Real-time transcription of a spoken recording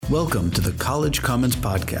Welcome to the College Commons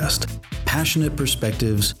Podcast, passionate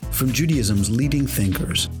perspectives from Judaism's leading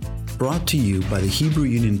thinkers. Brought to you by the Hebrew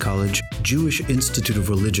Union College Jewish Institute of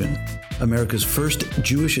Religion, America's first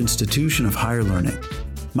Jewish institution of higher learning.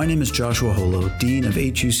 My name is Joshua Holo, Dean of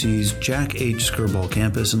HUC's Jack H. Skirball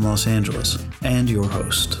campus in Los Angeles, and your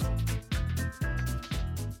host.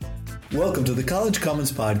 Welcome to the College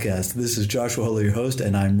Commons Podcast. This is Joshua Holo, your host,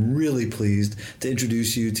 and I'm really pleased to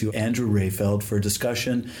introduce you to Andrew Rehfeld for a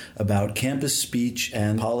discussion about campus speech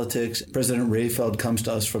and politics. President Rehfeld comes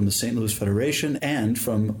to us from the St. Louis Federation and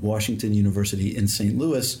from Washington University in St.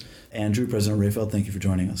 Louis. Andrew, President Rehfeld, thank you for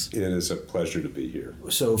joining us. It is a pleasure to be here.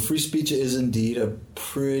 So free speech is indeed a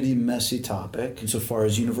pretty messy topic insofar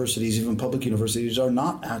as universities, even public universities, are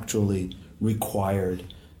not actually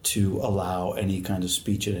required to allow any kind of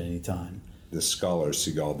speech at any time. The scholar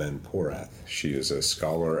Sigal Ben-Porath, she is a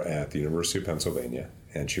scholar at the University of Pennsylvania,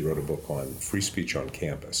 and she wrote a book on free speech on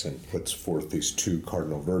campus and puts forth these two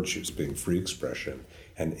cardinal virtues, being free expression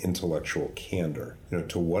and intellectual candor.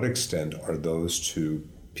 To what extent are those two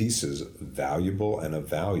pieces valuable and of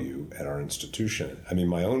value at our institution? I mean,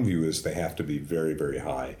 my own view is they have to be very, very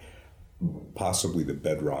high, possibly the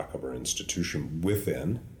bedrock of our institution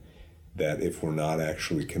within. That if we're not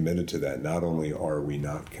actually committed to that, not only are we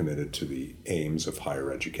not committed to the aims of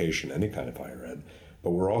higher education, any kind of higher ed, but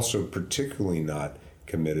we're also particularly not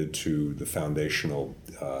committed to the foundational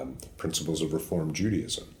principles of Reform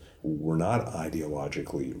Judaism. We're not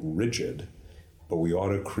ideologically rigid, but we ought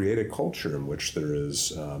to create a culture in which there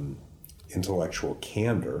is intellectual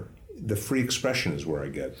candor. The free expression is where I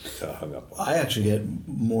get hung up on. I actually get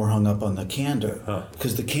more hung up on the candor,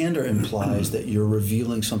 because the candor implies that you're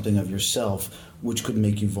revealing something of yourself which could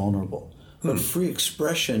make you vulnerable. But free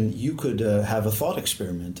expression, you could have a thought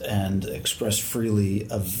experiment and express freely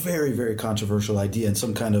a very, very controversial idea in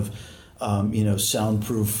some kind of,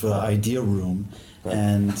 soundproof idea room.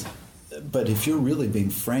 Right. But if you're really being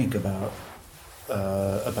frank about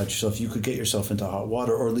yourself, you could get yourself into hot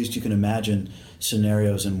water, or at least you can imagine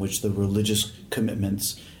scenarios in which the religious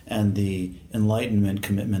commitments and the Enlightenment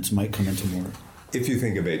commitments might come into more. If you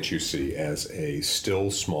think of HUC as a still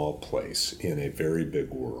small place in a very big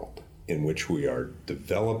world in which we are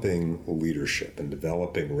developing leadership and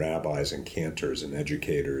developing rabbis and cantors and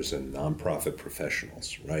educators and nonprofit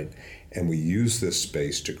professionals, right? And we use this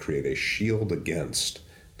space to create a shield against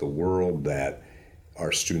the world that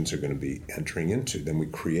our students are going to be entering into, then we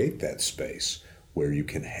create that space where you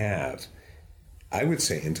can have, I would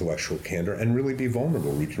say, intellectual candor and really be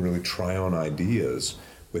vulnerable. We can really try on ideas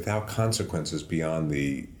without consequences beyond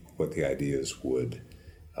what the ideas would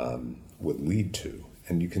lead to,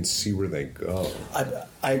 and you can see where they go.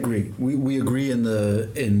 I agree. We agree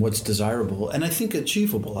in what's desirable, and I think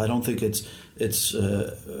achievable. I don't think it's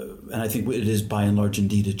and I think it is by and large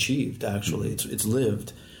indeed achieved. Actually, it's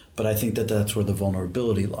lived. But I think that's where the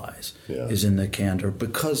vulnerability lies, is in the candor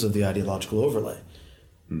because of the ideological overlay.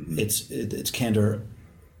 Mm-hmm. It's candor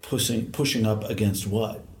pushing up against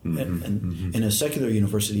what? Mm-hmm. And in a secular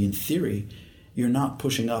university, in theory, you're not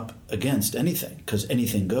pushing up against anything because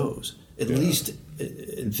anything goes, at least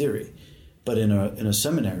in theory. But in a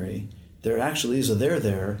seminary, there actually is a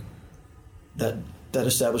there that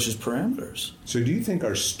establishes parameters. So do you think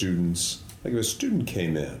our students, like if a student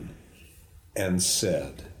came in and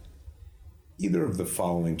said either of the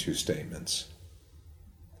following two statements: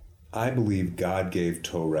 I believe God gave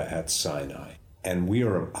Torah at Sinai, and we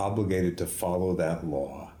are obligated to follow that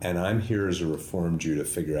law, and I'm here as a Reformed Jew to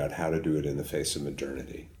figure out how to do it in the face of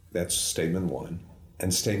modernity. That's statement one.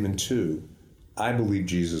 And statement two, I believe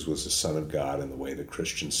Jesus was the Son of God in the way that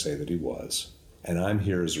Christians say that he was, and I'm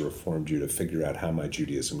here as a Reformed Jew to figure out how my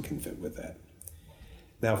Judaism can fit with that.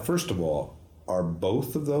 Now, first of all, are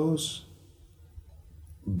both of those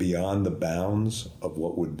beyond the bounds of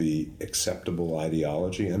what would be acceptable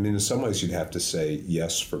ideology? I mean, in some ways you'd have to say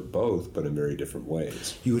yes for both, but in very different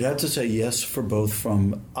ways. You would have to say yes for both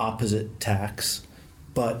from opposite tacks,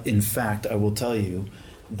 but in fact, I will tell you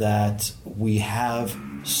that we have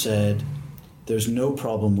said there's no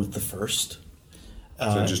problem with the first.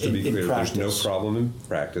 So just to be clear, there's no problem in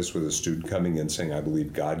practice with a student coming in saying, I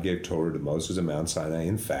believe God gave Torah to Moses at Mount Sinai,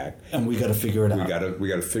 in fact. And we got to figure it out. We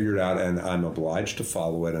got to figure it out, and I'm obliged to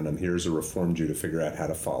follow it, and I'm here as a Reformed Jew to figure out how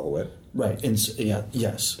to follow it. Right.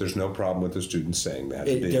 Yes. There's no problem with the student saying that.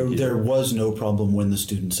 There was no problem when the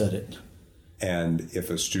student said it. And if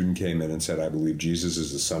a student came in and said, I believe Jesus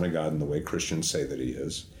is the Son of God in the way Christians say that he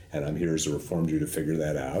is, and I'm here as a Reformed Jew to figure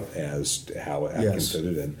that out as to how I can fit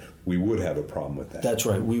it in, we would have a problem with that. That's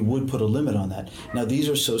right. We would put a limit on that. Now, these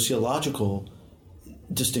are sociological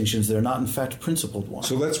distinctions. They're not, in fact, principled ones.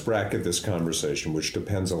 So let's bracket this conversation, which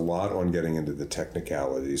depends a lot on getting into the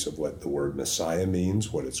technicalities of what the word Messiah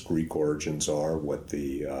means, what its Greek origins are,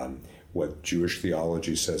 what Jewish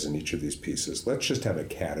theology says in each of these pieces. Let's just have a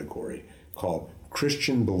category called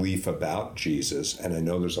Christian belief about Jesus, and I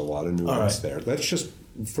know there's a lot of nuance there. Let's just,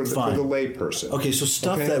 for the layperson. Okay, so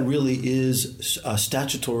stuff that really is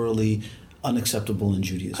statutorily unacceptable in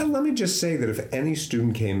Judaism. Let me just say that if any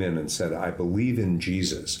student came in and said, I believe in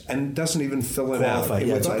Jesus, and doesn't even fill it out,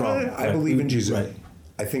 it's a problem. I believe in Jesus. Right.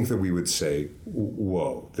 I think that we would say,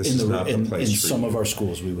 whoa, this is not the place for you. In some of our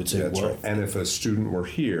schools, we would say, That's whoa. right. And if a student were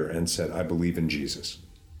here and said, I believe in Jesus,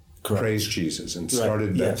 praise Jesus, and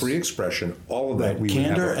started that free expression, all of that, we would have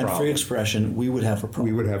a problem. Candor and free expression, we would have a problem.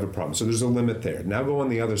 We would have a problem. So there's a limit there. Now go on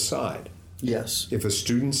the other side. Yes. If a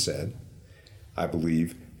student said, I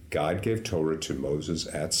believe God gave Torah to Moses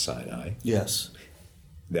at Sinai. Yes.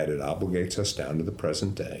 That it obligates us down to the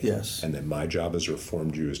present day. Yes. And that my job as a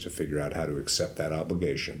Reformed Jew is to figure out how to accept that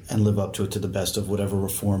obligation. And live up to it to the best of whatever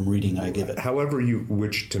Reform reading I give it. However,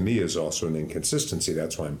 which to me is also an inconsistency,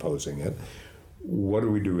 that's why I'm posing it. What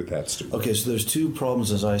do we do with that student? Okay, so there's two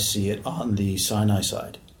problems as I see it on the Sinai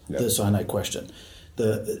side, the Sinai question.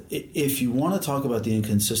 If you want to talk about the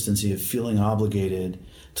inconsistency of feeling obligated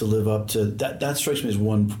to live up to that strikes me as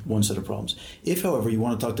one set of problems. If, however, you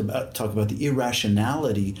want to talk about the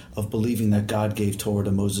irrationality of believing that God gave Torah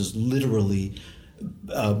to Moses literally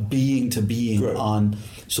being to being Good. On.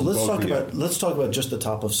 So let's talk about just the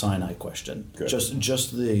top of Sinai question. Good.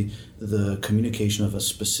 Just the communication of a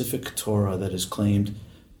specific Torah that is claimed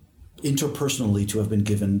interpersonally to have been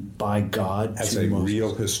given by God as to a Moses,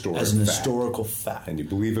 real historical fact. And you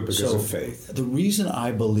believe it because of faith. The reason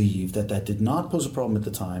I believe that did not pose a problem at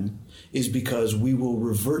the time is because we will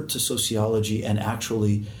revert to sociology, and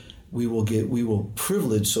actually we will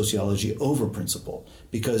privilege sociology over principle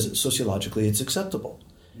because sociologically it's acceptable.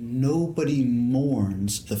 Nobody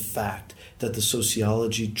mourns the fact that the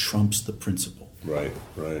sociology trumps the principle. Right.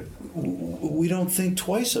 We don't think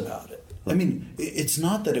twice about it. I mean, it's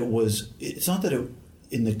not that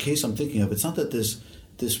in the case I'm thinking of, it's not that this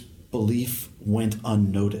belief went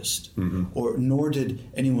unnoticed, nor did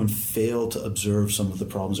anyone fail to observe some of the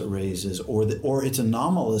problems it raises, or its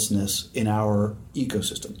anomalousness in our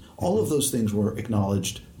ecosystem. All of those things were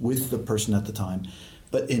acknowledged with the person at the time,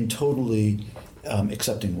 but in totally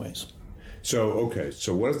accepting ways. So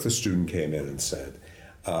what if the student came in and said,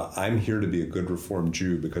 I'm here to be a good Reformed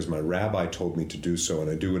Jew because my rabbi told me to do so,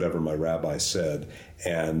 and I do whatever my rabbi said.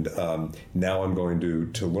 And now I'm going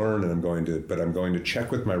to learn, and I'm going to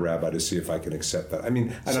check with my rabbi to see if I can accept that. I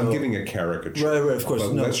mean, and I'm giving a caricature. Right, of course.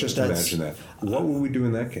 But let's just imagine that. What would we do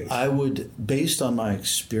in that case? I would, based on my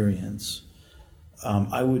experience,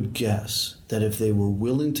 I would guess that if they were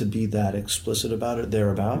willing to be that explicit about it,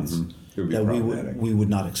 thereabouts, that we would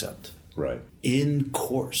not accept. Right. In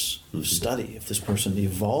course of study, if this person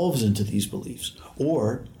evolves into these beliefs,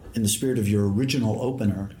 or in the spirit of your original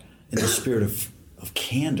opener, in the spirit of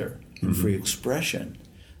candor and free expression,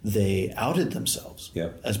 they outed themselves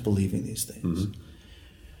as believing these things.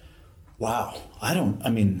 Wow.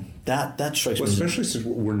 That strikes me. Especially since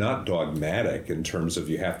we're not dogmatic in terms of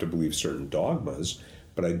you have to believe certain dogmas,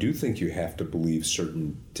 but I do think you have to believe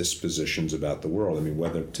certain dispositions about the world. I mean,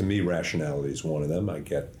 to me, rationality is one of them. I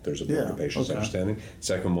get there's a motivations understanding.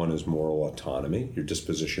 Second one is moral autonomy, your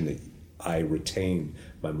disposition that I retain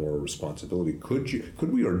my moral responsibility.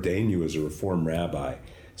 Could we ordain you as a Reformed rabbi,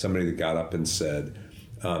 somebody that got up and said,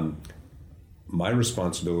 my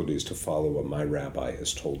responsibility is to follow what my rabbi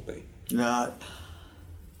has told me? I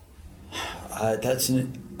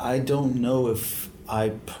don't know if I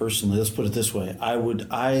personally, let's put it this way,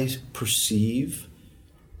 I perceive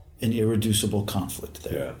an irreducible conflict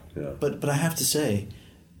there. But I have to say,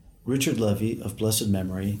 Richard Levy of blessed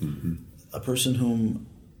memory, a person whom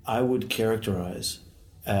I would characterize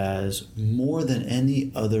as more than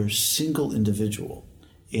any other single individual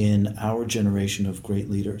in our generation of great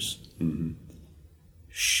leaders,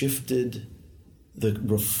 shifted the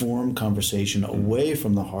Reform conversation away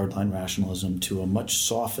from the hardline rationalism to a much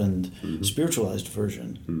softened, spiritualized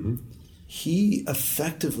version. He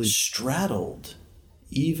effectively straddled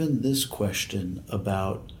even this question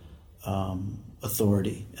about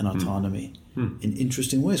authority and autonomy in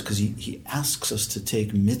interesting ways, because he asks us to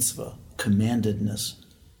take mitzvah, commandedness,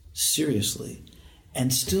 seriously,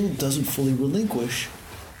 and still doesn't fully relinquish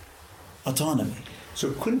autonomy.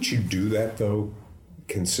 So couldn't you do that, though,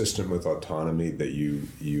 consistent with autonomy, that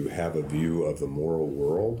you have a view of the moral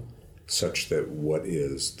world such that what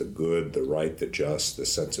is the good, the right, the just, the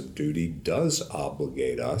sense of duty does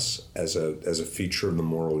obligate us as a feature of the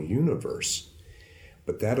moral universe?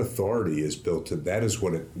 But that authority is built in, that is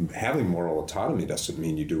what having moral autonomy doesn't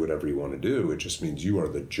mean you do whatever you want to do. It just means you are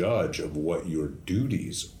the judge of what your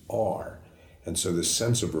duties are. And so this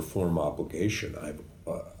sense of reform obligation, I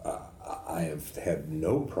have had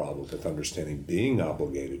no problem with understanding being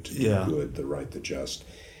obligated to do good, the right, the just,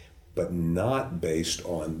 but not based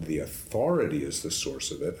on the authority as the source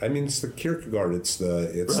of it. I mean, it's the Kierkegaard, it's the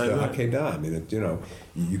Hakedah. I mean,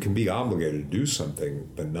 you can be obligated to do something,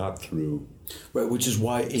 but not through... Right, which is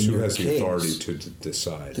why in who your has case, the authority to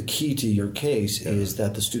decide. The key to your case is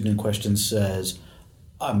that the student in question says,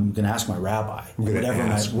 I'm going to ask my rabbi,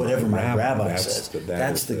 whatever my rabbi says.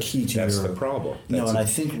 That's the key to That's the problem. And I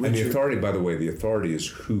think Richard, and the authority, by the way, the authority is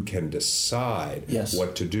who can decide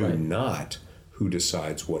what to do, not who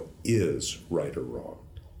decides what is right or wrong.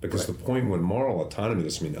 Because the point when moral autonomy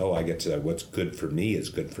doesn't mean, I get to what's good for me is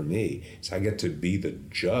good for me. It's I get to be the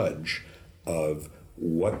judge of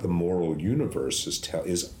what the moral universe is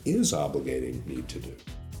obligating me to do.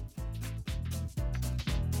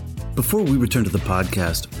 Before we return to the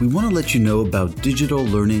podcast, we want to let you know about digital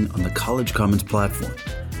learning on the College Commons platform.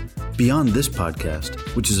 Beyond this podcast,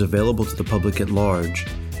 which is available to the public at large,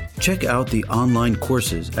 check out the online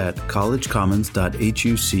courses at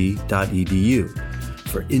collegecommons.huc.edu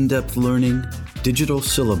for in-depth learning, digital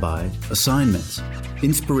syllabi, assignments,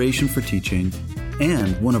 inspiration for teaching,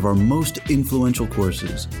 and one of our most influential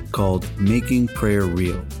courses called Making Prayer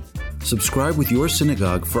Real. Subscribe with your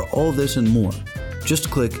synagogue for all this and more.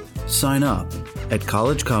 Just click Sign Up at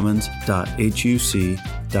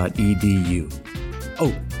collegecommons.huc.edu.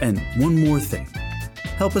 Oh, and one more thing.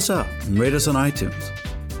 Help us out and rate us on iTunes.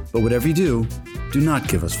 But whatever you do not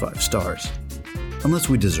give us 5 stars, unless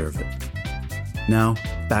we deserve it. Now,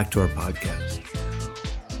 back to our podcast.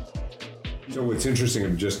 So what's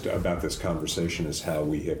interesting just about this conversation is how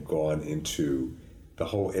we have gone into the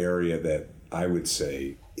whole area that I would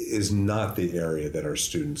say is not the area that our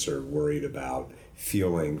students are worried about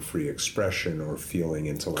feeling free expression or feeling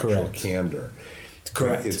intellectual candor.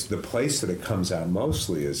 Correct. It's the place that it comes out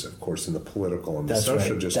mostly is, of course, in the political and the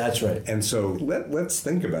social. Right. That's right. And so let's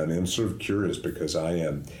think about it. I'm sort of curious because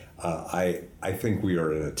I think we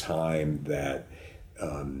are in a time that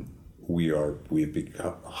we've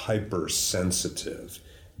become hypersensitive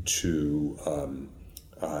to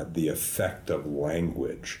the effect of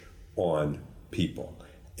language on people.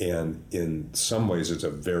 And in some ways, it's a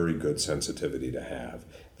very good sensitivity to have.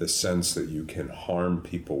 The sense that you can harm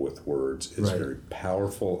people with words is very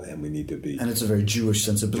powerful, and we need to be... And it's a very Jewish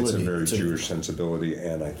sensibility. It's a very Jewish sensibility,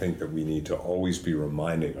 and I think that we need to always be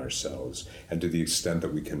reminding ourselves, and to the extent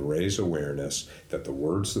that we can raise awareness that the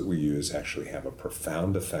words that we use actually have a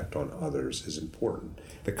profound effect on others is important.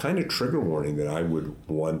 The kind of trigger warning that I would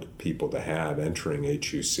want people to have entering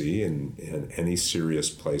HUC and any serious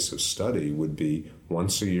place of study would be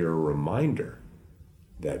once a year a reminder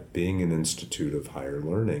that being an institute of higher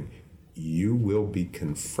learning, you will be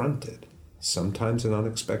confronted, sometimes in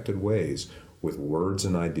unexpected ways, with words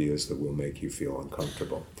and ideas that will make you feel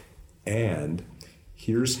uncomfortable. And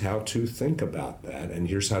here's how to think about that, and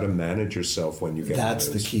here's how to manage yourself when you get That's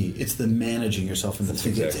the key. It's the managing yourself and the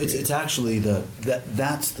thinking. It's actually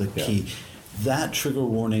that's the key. That trigger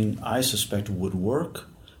warning, I suspect, would work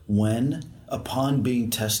when, upon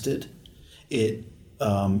being tested, it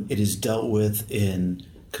is dealt with in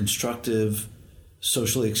constructive,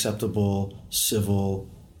 socially acceptable, civil,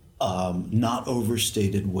 not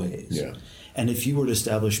overstated ways. Yeah. And if you were to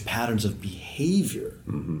establish patterns of behavior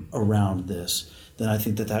around this, then I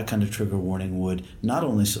think that kind of trigger warning would not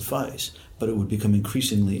only suffice, but it would become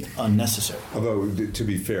increasingly unnecessary. Although, to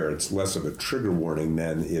be fair, it's less of a trigger warning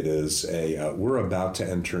than it is we're about to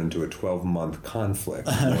enter into a 12-month conflict.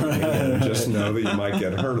 Just know that you might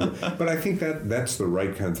get hurt. But I think that's the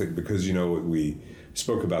right kind of thing, because, we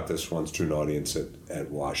spoke about this once to an audience at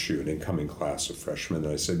WashU, an incoming class of freshmen,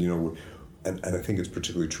 and I said, and I think it's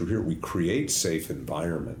particularly true here, we create safe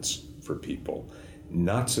environments for people,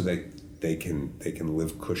 not so that they can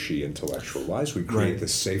live cushy intellectual lives. We create the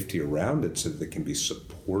safety around it so that they can be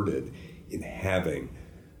supported in having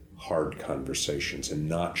hard conversations and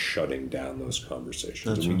not shutting down those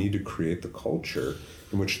conversations. We need to create the culture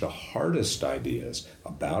in which the hardest ideas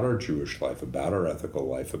about our Jewish life, about our ethical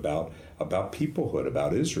life, about peoplehood,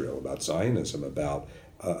 about Israel, about Zionism, about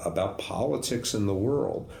politics in the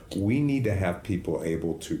world, we need to have people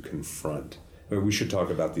able to confront. We should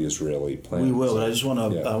talk about the Israeli plan. We will, but I just want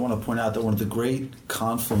to point out that one of the great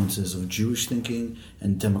confluences of Jewish thinking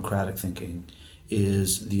and democratic thinking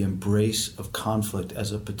is the embrace of conflict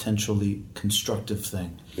as a potentially constructive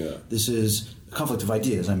thing. Yeah. This is a conflict of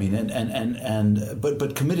ideas. I mean,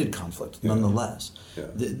 but committed conflict nonetheless. Yeah.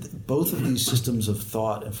 Both of these systems of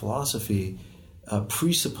thought and philosophy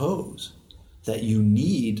presuppose that you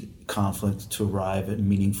need conflict to arrive at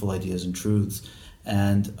meaningful ideas and truths,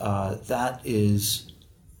 and that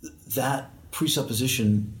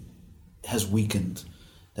presupposition has weakened.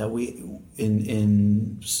 That we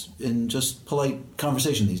in just polite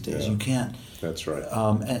conversation these days, you can't. That's right.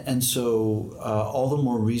 So all the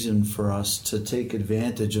more reason for us to take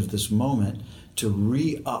advantage of this moment to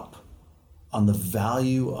re-up on the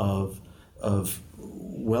value of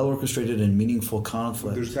well-orchestrated and meaningful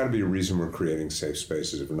conflict. There's got to be a reason we're creating safe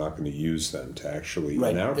spaces if we're not going to use them to actually,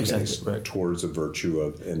 in our case, towards a virtue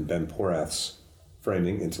of, in Ben Porath's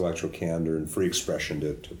framing, intellectual candor and free expression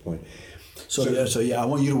to a point. So, I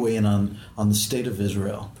want you to weigh in on the state of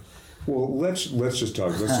Israel. Well, let's just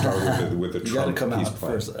talk. Let's start with the Trump peace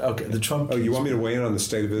plan. First. Okay, the Trump. Oh, you want me to weigh in on the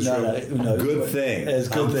state of Israel? No. Good thing. It's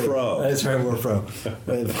good thing. Pro. That's right. We're pro.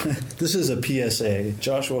 This is a PSA.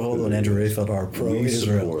 Joshua Holo and Andrew Rayfeld are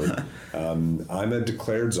pro-Israel. I'm a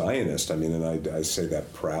declared Zionist. I mean, and I say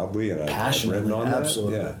that proudly, and I've written on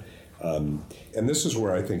absolutely. that. Yeah. And this is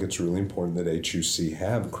where I think it's really important that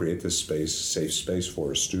HUC create this safe space for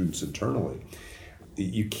our students internally.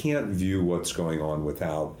 You can't view what's going on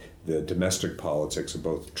without the domestic politics of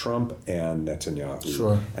both Trump and Netanyahu.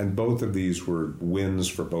 Sure. And both of these were wins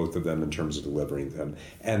for both of them in terms of delivering them.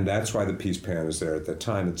 And that's why the peace plan is there at that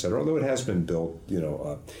time, et cetera, although it has been built,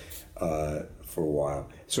 for a while.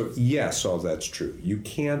 So yes, all that's true. You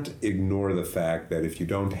can't ignore the fact that if you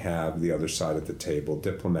don't have the other side at the table,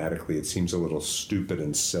 diplomatically, it seems a little stupid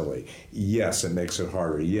and silly. Yes, it makes it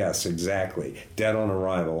harder. Yes, exactly. Dead on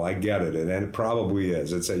arrival. I get it. And it probably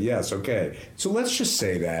is. It's a yes, okay. So let's just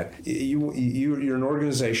say that. You're an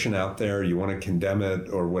organization out there. You want to condemn it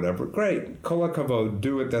or whatever. Great. Kol hakavod.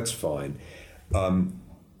 Do it. That's fine.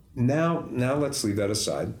 Now let's leave that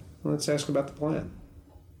aside. Let's ask about the plan.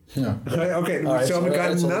 Yeah. Okay, right, so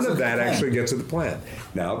none of that plan. actually gets to the plan.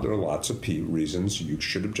 Now, there are lots of reasons you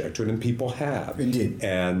should object to it, and people have. Indeed.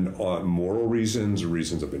 And moral reasons,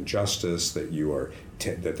 reasons of injustice, that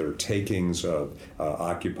that there are takings of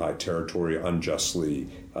occupied territory unjustly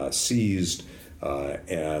seized,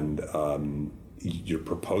 and you're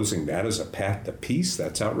proposing that as a path to peace.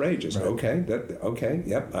 That's outrageous. Right. Okay,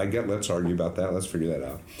 yep, I get. Let's argue about that. Let's figure that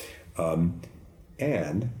out.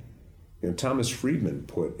 And Thomas Friedman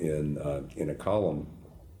put in a column,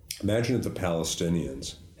 imagine if the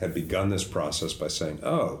Palestinians had begun this process by saying,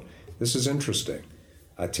 oh, this is interesting.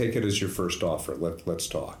 I take it as your first offer. Let's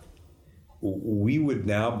talk. We would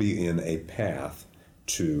now be in a path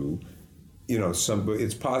to,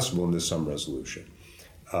 it's possible into some resolution.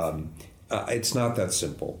 It's not that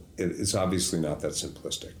simple. It's obviously not that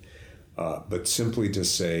simplistic. But simply to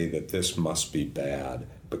say that this must be bad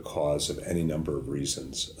because of any number of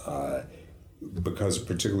reasons,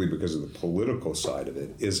 particularly because of the political side of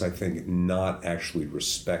it, is, I think, not actually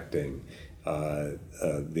respecting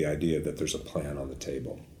the idea that there's a plan on the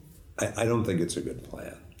table. I don't think it's a good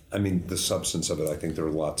plan. I mean, the substance of it, I think there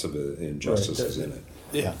are lots of injustices in it.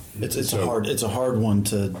 Yeah, it's a hard one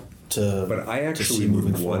to. But I actually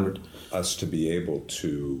would want us to be able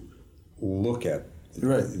to look at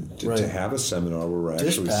to have a seminar where we're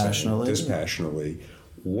actually saying dispassionately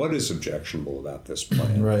what is objectionable about this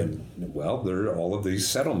plan. Right. And, well, there are all of these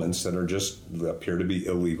settlements that appear to be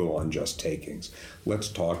illegal, unjust takings. Let's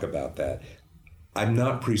talk about that. I'm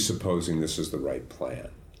not presupposing this is the right plan.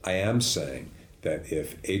 I am saying that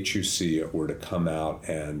if HUC were to come out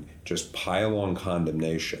and just pile on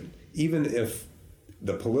condemnation, even if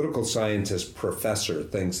the political scientist professor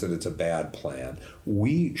thinks that it's a bad plan,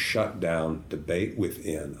 we shut down debate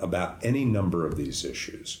within about any number of these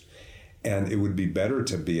issues. And it would be better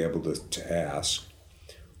to be able to ask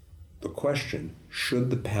the question,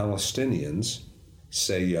 should the Palestinians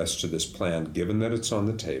say yes to this plan, given that it's on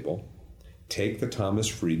the table, take the Thomas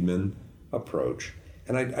Friedman approach?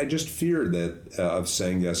 And I just fear that of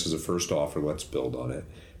saying yes as a first offer, let's build on it,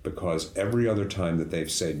 because every other time that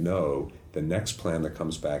they've said no, the next plan that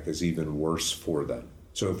comes back is even worse for them.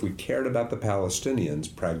 So if we cared about the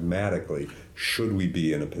Palestinians pragmatically, should we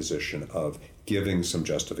be in a position of giving some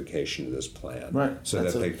justification to this plan, right? So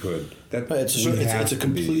that they could. It's a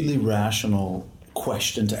completely rational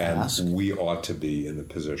question to ask. And we ought to be in the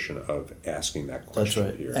position of asking that question.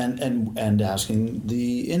 That's right. Here. And asking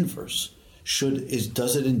the inverse: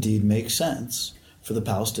 does it indeed make sense for the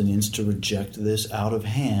Palestinians to reject this out of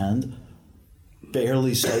hand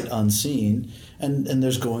barely sight unseen, and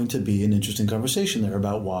there's going to be an interesting conversation there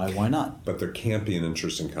about why not. But there can't be an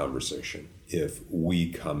interesting conversation if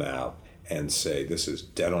we come out and say this is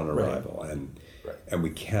dead on arrival, and we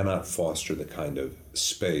cannot foster the kind of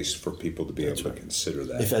space for people to be able to consider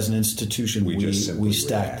that. If as an institution we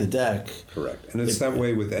stack the deck. Correct. And it's that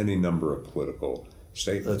way with any number of political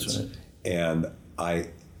statements. That's right. And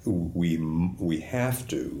we have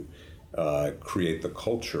to create the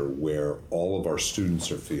culture where all of our students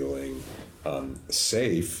are feeling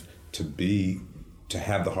safe to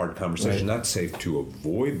have the hard conversation, not safe to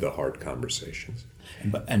avoid the hard conversations.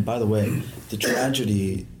 And by the way, the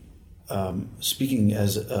tragedy, speaking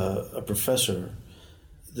as a professor,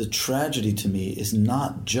 the tragedy to me is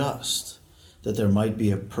not just that there might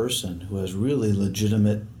be a person who has really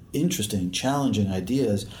legitimate, interesting, challenging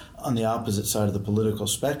ideas on the opposite side of the political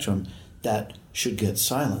spectrum that should get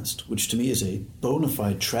silenced, which to me is a bona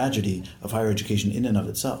fide tragedy of higher education in and of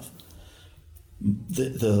itself.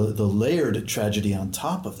 The layered tragedy on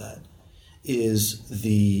top of that is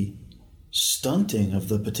the stunting of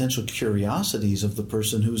the potential curiosities of the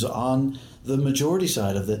person who's on the majority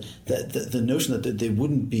side of the notion that they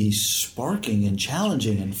wouldn't be sparking and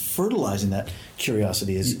challenging and fertilizing that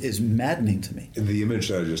curiosity is maddening to me. The image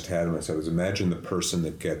that I just had in myself is imagine the person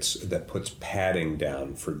that puts padding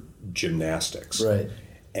down for gymnastics. Right.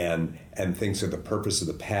 And thinks that the purpose of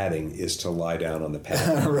the padding is to lie down on the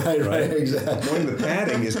padding. right, exactly. When the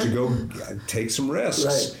padding is to go take some risks.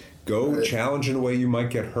 Right. Go challenge in a way you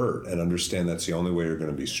might get hurt and understand that's the only way you're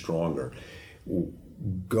going to be stronger.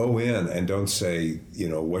 Go in and don't say,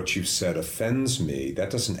 what you've said offends me.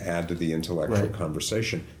 That doesn't add to the intellectual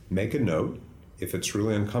conversation. Make a note. If it's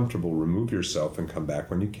really uncomfortable, remove yourself and come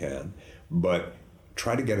back when you can. But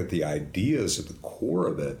try to get at the ideas at the core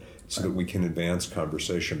of it so that we can advance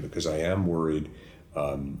conversation, because I am worried.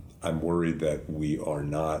 I'm worried that we're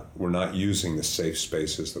not using the safe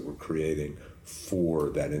spaces that we're creating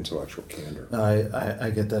for that intellectual candor.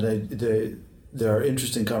 I get that. There are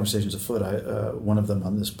interesting conversations afoot. One of them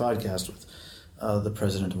on this podcast with the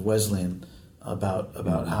president of Wesleyan about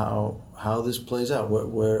how this plays out.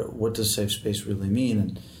 What does safe space really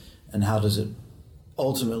mean, and how does it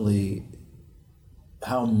ultimately?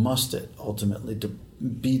 How must it ultimately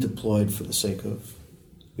be deployed for the sake of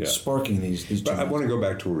sparking these? But I want to go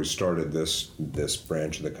back to where we started this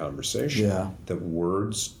branch of the conversation. Yeah. That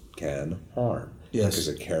words can harm. Yes. Because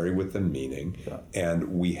they carry with them meaning. Yeah.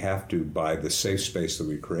 And we have to, by the safe space that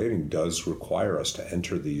we're creating, does require us to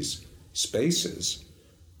enter these spaces,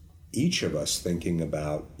 each of us thinking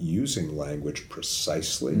about using language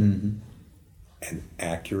precisely and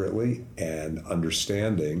accurately and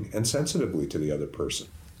understanding and sensitively to the other person.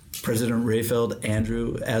 President Rayfeld,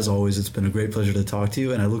 Andrew, as always, it's been a great pleasure to talk to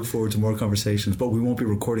you, and I look forward to more conversations, but we won't be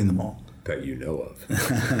recording them all. That you know of.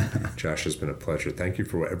 Josh, it's been a pleasure. Thank you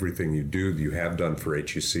for everything you do, you have done for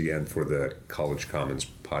HUC and for the College Commons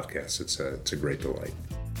podcast. It's a great delight.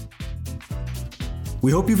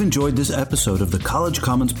 We hope you've enjoyed this episode of the College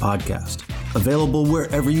Commons podcast, available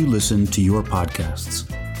wherever you listen to your podcasts,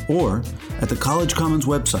 or at the College Commons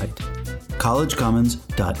website,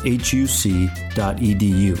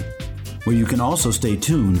 collegecommons.huc.edu, where you can also stay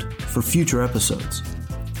tuned for future episodes.